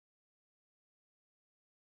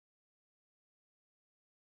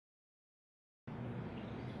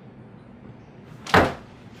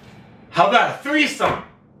How about a threesome?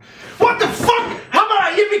 What the fuck? How about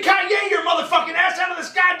I yippee-ki-yay your motherfucking ass out of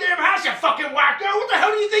this goddamn house, you fucking wacko? What the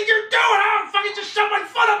hell do you think you're doing? I don't fucking just shove my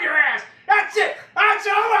foot up your ass. That's it. That's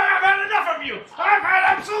it. I've had enough of you. I've had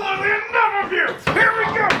absolutely enough of you. Here we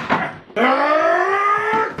go.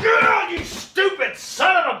 Get on, you stupid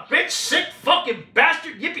son of a bitch, sick fucking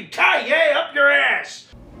bastard. Yippee-ki-yay up your ass.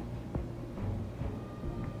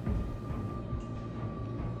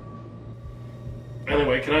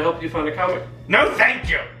 Anyway, can I help you find a comic? No, thank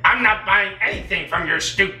you. I'm not buying anything from your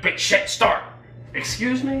stupid shit store.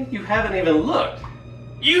 Excuse me? You haven't even looked.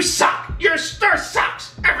 You suck. Your store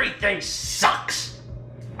sucks. Everything sucks.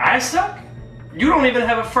 I suck? You don't even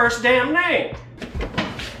have a first damn name.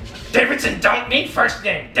 Davidson don't need first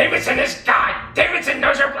name. Davidson is God. Davidson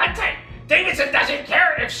knows your blood type. Davidson doesn't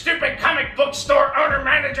care if stupid comic book store owner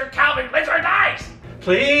manager Calvin lives or dies.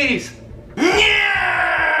 Please.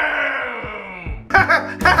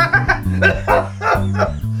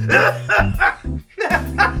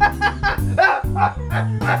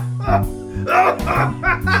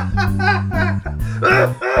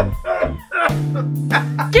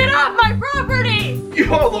 Get off my property!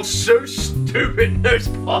 You all look so stupid in those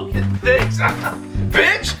fucking things.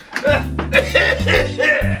 Bitch!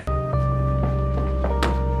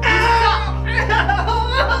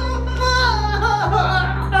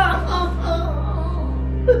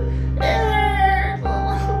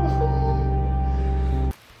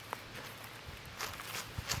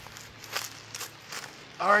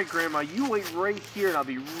 Alright, Grandma, you wait right here and I'll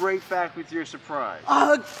be right back with your surprise.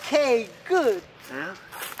 Okay, good. Huh?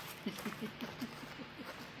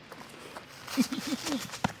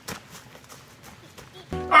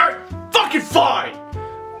 Alright, fucking fine!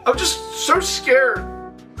 I'm just so scared,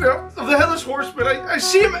 you know, of the Headless Horseman. I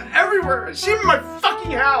see him everywhere. I see him in my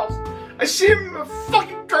fucking house. I see him in the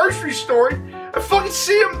fucking grocery store. I fucking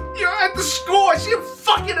see him, you know, at the school. I see him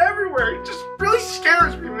fucking everywhere. He just really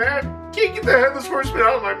scares me, man. Can't get the Headless Horseman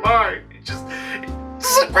out of my mind. It's just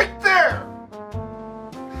like right there.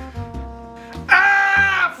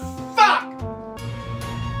 Ah, fuck!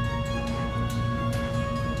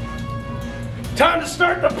 Time to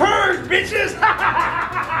start the purge, bitches!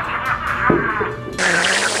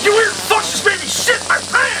 You weird fucks just made me shit my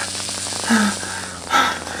pants!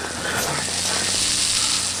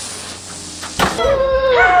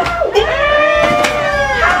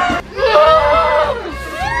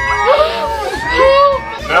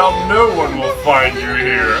 Now no one will find you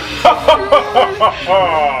here.